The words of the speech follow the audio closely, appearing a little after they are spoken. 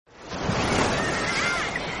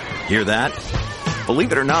Hear that?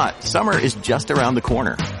 Believe it or not, summer is just around the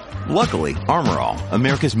corner. Luckily, Armor All,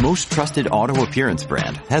 America's most trusted auto appearance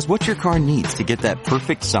brand, has what your car needs to get that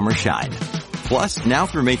perfect summer shine. Plus, now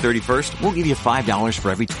through May 31st, we'll give you $5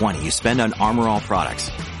 for every $20 you spend on Armor All products.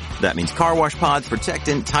 That means car wash pods,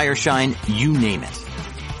 protectant, tire shine, you name it.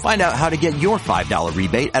 Find out how to get your $5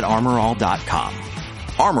 rebate at armorall.com.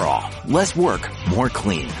 Armor All, less work, more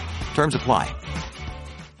clean. Terms apply.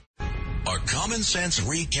 A common sense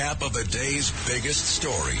recap of the day's biggest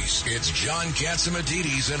stories. It's John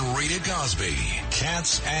Catsimatidis and Rita Cosby.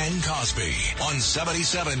 Katz and Cosby on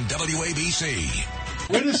 77 WABC.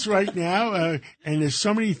 With us right now, and there's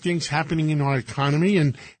so many things happening in our economy,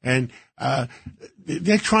 and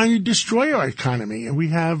they're trying to destroy our economy. And we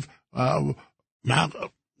have Malcolm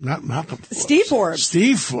Forbes. Steve Forbes.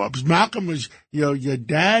 Steve Forbes. Malcolm was your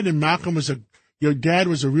dad, and Malcolm was your dad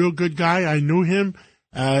was a real good guy. I knew him.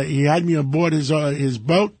 He had me on board his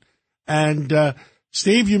boat. And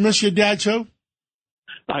Steve, you miss your dad too?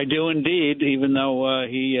 I do indeed, even though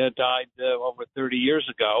he died over 30 years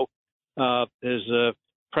ago. His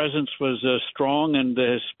presence was strong, and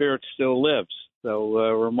his spirit still lives. So,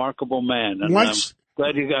 a remarkable man. And I'm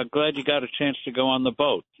glad you got a chance to go on the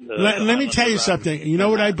boat. Let me tell you something. You know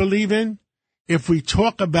what I believe in? If we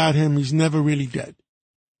talk about him, he's never really dead.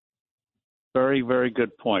 Very, very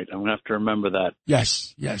good point. I'm going to have to remember that.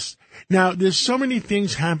 Yes. Now, there's so many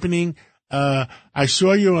things happening. I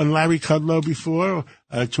saw you on Larry Kudlow before,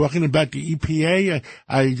 talking about the EPA.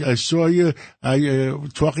 I saw you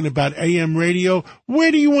talking about AM radio.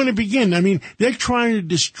 Where do you want to begin? I mean, they're trying to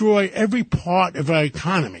destroy every part of our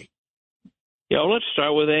economy. Yeah, well, let's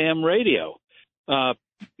start with AM radio.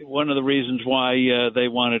 One of the reasons why they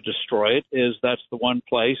want to destroy it is that's the one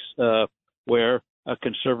place where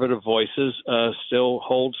conservative voices still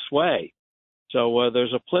hold sway. So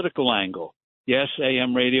there's a political angle. Yes,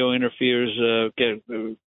 AM radio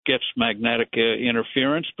gets magnetic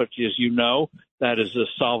interference, but as you know, that is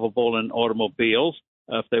solvable in automobiles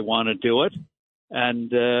if they want to do it.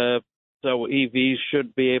 And so EVs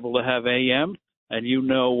should be able to have AM. And you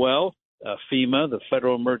know well, FEMA, the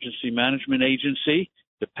Federal Emergency Management Agency,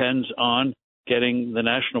 depends on getting the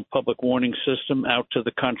National Public Warning System out to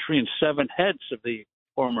the country. And seven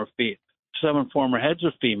former heads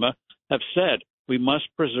of FEMA have said we must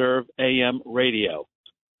preserve AM radio.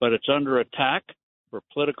 But it's under attack for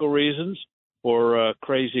political reasons, for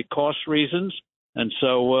crazy cost reasons. And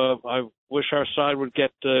so I wish our side would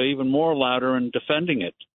get even more louder in defending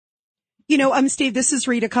it. You know, Steve, this is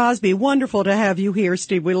Rita Cosby. Wonderful to have you here,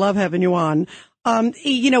 Steve. We love having you on.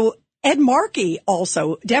 Ed Markey,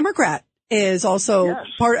 also Democrat, is also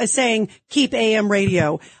part of saying keep AM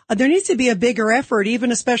radio. There needs to be a bigger effort, even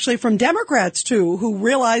especially from Democrats too, who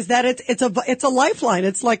realize that it's a lifeline.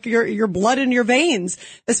 It's like your blood in your veins,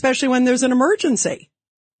 especially when there's an emergency.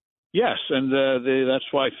 Yes, and that's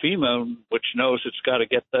why FEMA, which knows it's got to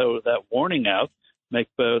get that warning out, make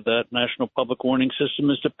that National Public Warning System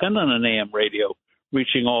is dependent on AM radio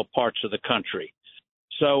reaching all parts of the country.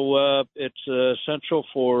 So it's essential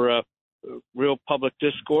for real public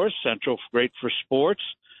discourse, great for sports,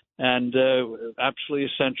 and absolutely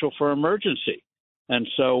essential for emergency. And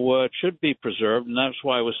so it should be preserved, and that's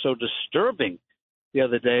why it was so disturbing the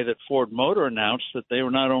other day that Ford Motor announced that they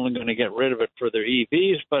were not only going to get rid of it for their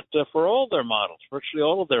EVs, but for all their models, virtually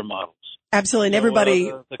all of their models. Absolutely, and everybody...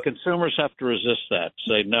 the consumers have to resist that,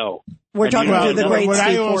 say no. We're talking to the great what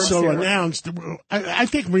Steve I also Forbes announced, I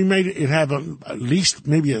think we made it have at least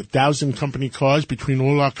maybe 1,000 company cars between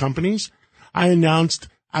all our companies. I announced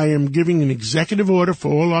I am giving an executive order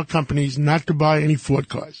for all our companies not to buy any Ford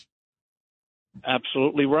cars.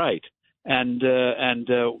 Absolutely right. And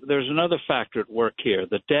there's another factor at work here,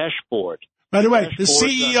 the dashboard. By the way, the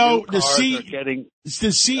CEO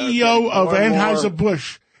of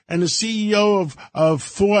Anheuser-Busch and the CEO of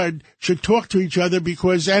Ford should talk to each other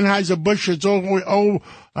because Anheuser-Busch has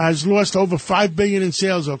lost over $5 billion in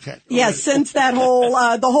sales. Okay. Yes, since that whole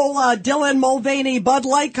Dylan Mulvaney Bud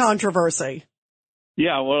Light controversy.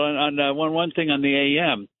 Yeah, well, one thing on the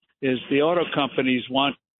AM is the auto companies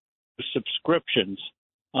want subscriptions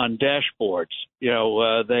on dashboards. You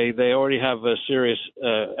know, they already have a Sirius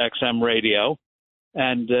XM radio.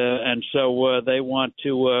 And so they want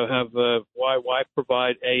to have why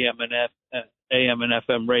provide AM and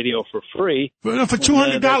FM radio for free? For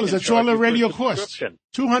 $200, that's all the radio costs.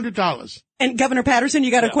 $200. And Governor Patterson,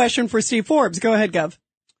 you got a question for Steve Forbes. Go ahead, Gov.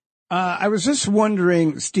 I was just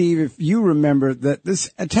wondering, Steve, if you remember that this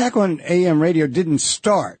attack on AM radio didn't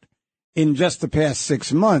start in just the past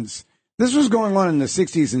 6 months. This was going on in the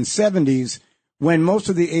 60s and 70s when most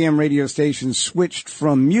of the AM radio stations switched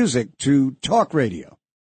from music to talk radio.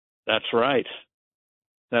 That's right.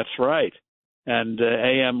 That's right. And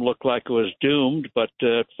AM looked like it was doomed, but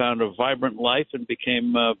it found a vibrant life and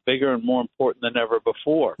became bigger and more important than ever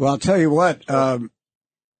before. Well, I'll tell you what,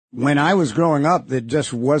 when I was growing up, there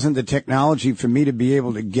just wasn't the technology for me to be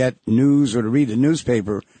able to get news or to read the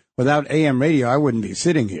newspaper. Without AM radio, I wouldn't be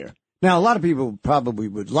sitting here. Now, a lot of people probably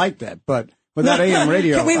would like that, but without AM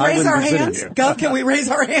radio, can we raise our hands? Gov, can we raise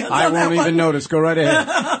our hands? I won't even notice. Go right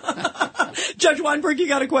ahead. Judge Weinberg, you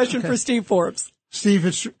got a question for Steve Forbes. Steve,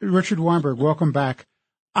 it's Richard Weinberg. Welcome back.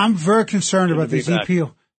 I'm very concerned about these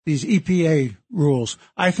EPA rules.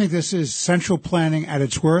 I think this is central planning at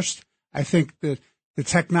its worst. I think that the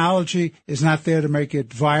technology is not there to make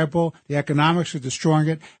it viable. The economics are destroying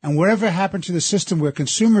it. And whatever happened to the system where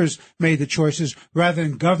consumers made the choices rather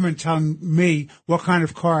than government telling me what kind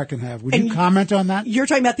of car I can have? Would you comment on that? You're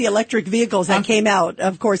talking about the electric vehicles that came out,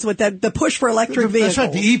 of course, with the push for electric vehicles.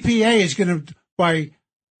 That's right. The EPA is going to, by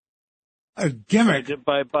a gimmick.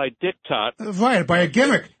 By diktat. Right, by a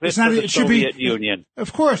gimmick. It's not. It should be Union.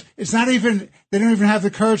 Of course, it's not even. They don't even have the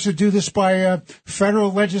courage to do this by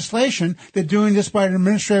federal legislation. They're doing this by an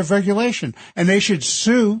administrative regulation, and they should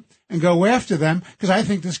sue and go after them because I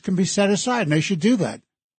think this can be set aside, and they should do that.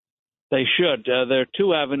 They should. There are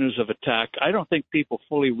two avenues of attack. I don't think people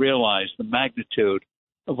fully realize the magnitude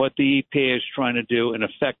of what the EPA is trying to do, in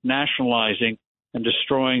effect, nationalizing and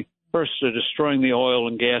destroying the oil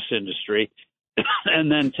and gas industry, and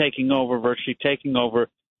then virtually taking over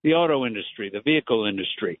the auto industry, the vehicle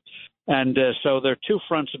industry. And so there are two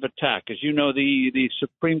fronts of attack. As you know, the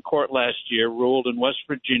Supreme Court last year ruled in West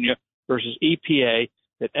Virginia versus EPA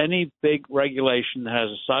that any big regulation that has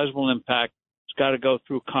a sizable impact has got to go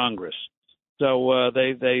through Congress. So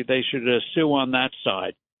they should sue on that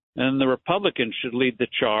side. And the Republicans should lead the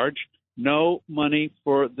charge. No money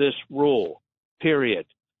for this rule, period.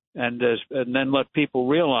 And then let people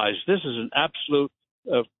realize this is an absolute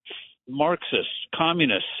Marxist,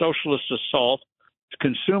 communist, socialist assault.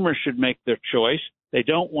 Consumers should make their choice. They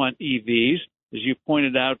don't want EVs. As you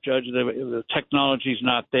pointed out, Judge, the technology's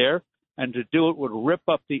not there. And to do it would rip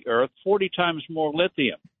up the earth, 40 times more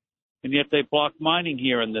lithium. And yet they block mining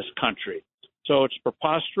here in this country. So it's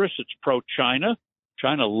preposterous. It's pro-China.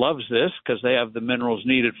 China loves this because they have the minerals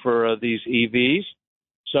needed for these EVs.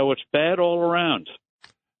 So it's bad all around.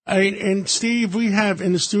 And Steve, we have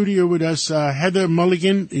in the studio with us Heather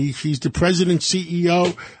Mulligan. She's the president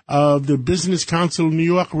CEO of the Business Council of New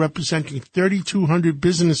York, representing 3,200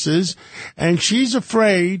 businesses. And she's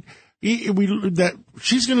afraid that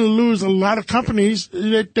she's going to lose a lot of companies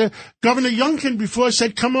that Governor Youngkin before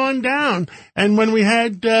said, come on down. And when we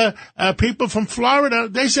had people from Florida,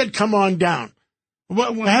 they said, come on down.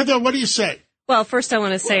 Heather, what do you say? Well, first I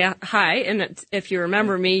want to say hi, and if you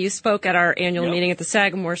remember me, you spoke at our annual meeting at the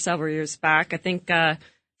Sagamore several years back. I think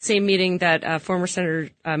same meeting that former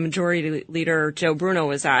Senator Majority Leader Joe Bruno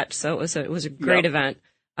was at, so it was a great event.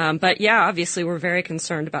 But yeah, obviously we're very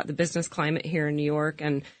concerned about the business climate here in New York,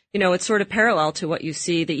 and it's sort of parallel to what you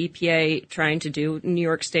see the EPA trying to do. New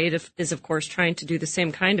York State is of course trying to do the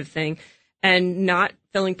same kind of thing, and not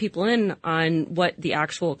filling people in on what the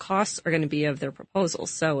actual costs are going to be of their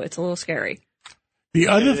proposals. So it's a little scary. The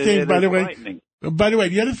other thing, by the way,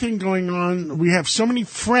 the other thing going on, we have so many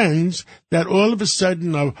friends that all of a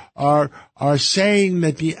sudden are saying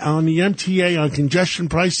that on the MTA on congestion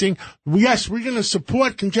pricing, yes, we're going to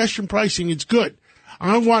support congestion pricing. It's good.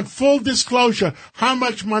 I want full disclosure how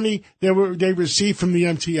much money they received from the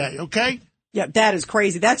MTA. Okay. Yeah, that is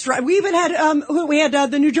crazy. That's right. We even had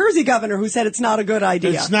the New Jersey governor who said it's not a good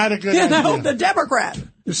idea. It's not a good idea. The Democrat.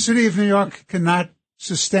 The city of New York cannot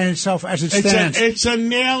sustain itself as it stands. It's a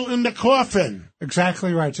nail in the coffin.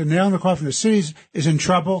 Exactly right. It's a nail in the coffin. The city is in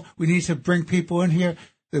trouble. We need to bring people in here.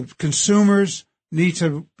 The consumers need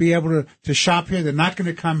to be able to shop here. They're not going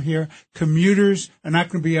to come here. Commuters are not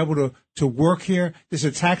going to be able to work here. There's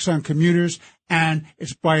a tax on commuters, and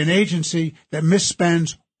it's by an agency that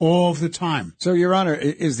misspends all of the time. So, Your Honor,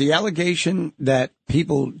 is the allegation that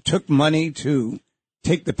people took money to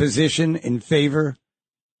take the position in favor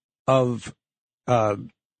of where the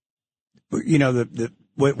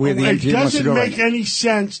MTA wants to go? It doesn't make any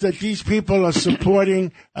sense that these people are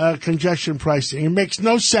supporting congestion pricing. It makes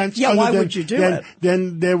no sense. Yeah, why would you do it?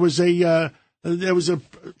 Then there was a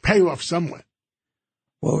payoff somewhere.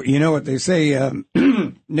 Well, you know what they say,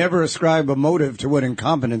 never ascribe a motive to what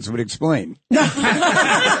incompetence would explain. Well,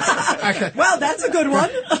 that's a good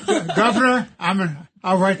one. Governor,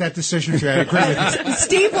 I'll write that decision for you. I agree with you.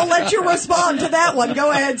 Steve will let you respond to that one.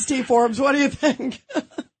 Go ahead, Steve Forbes. What do you think?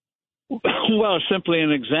 Well, simply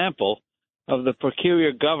an example of the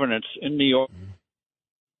peculiar governance in New York.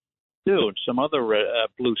 do, and some other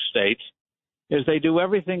blue states, is they do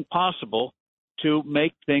everything possible to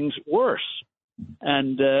make things worse.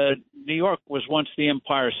 And New York was once the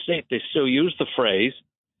Empire State. They still use the phrase,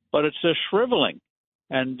 but it's a shriveling,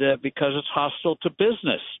 and because it's hostile to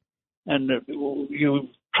business. And you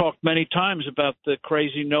talked many times about the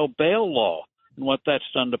crazy no bail law and what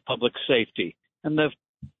that's done to public safety. And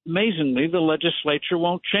amazingly, the legislature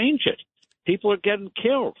won't change it. People are getting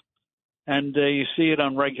killed. And you see it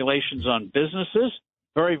on regulations on businesses.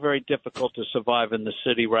 Very, very difficult to survive in the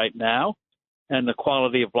city right now. And the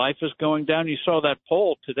quality of life is going down. You saw that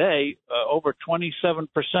poll today. Over 27%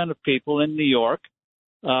 of people in New York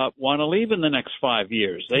want to leave in the next 5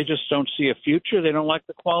 years. They just don't see a future. They don't like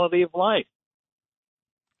the quality of life.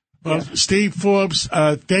 Well, Steve Forbes,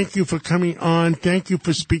 thank you for coming on. Thank you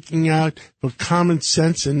for speaking out for common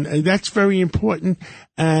sense, and that's very important.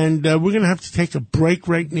 And we're going to have to take a break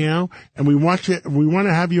right now. And we want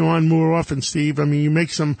to have you on more often, Steve. I mean, you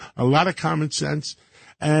make a lot of common sense.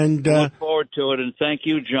 And I look forward to it. And thank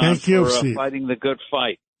you, John, for fighting the good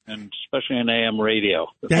fight, and especially on AM radio.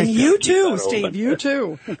 And you too, Steve. You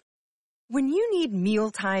too. When you need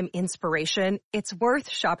mealtime inspiration, it's worth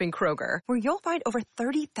shopping Kroger, where you'll find over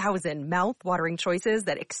 30,000 mouth-watering choices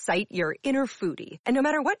that excite your inner foodie. And no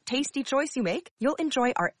matter what tasty choice you make, you'll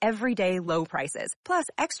enjoy our everyday low prices, plus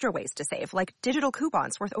extra ways to save, like digital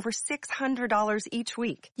coupons worth over $600 each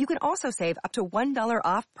week. You can also save up to $1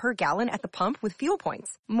 off per gallon at the pump with fuel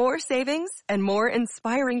points. More savings and more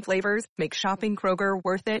inspiring flavors make shopping Kroger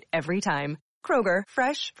worth it every time. Kroger,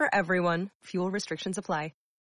 fresh for everyone. Fuel restrictions apply.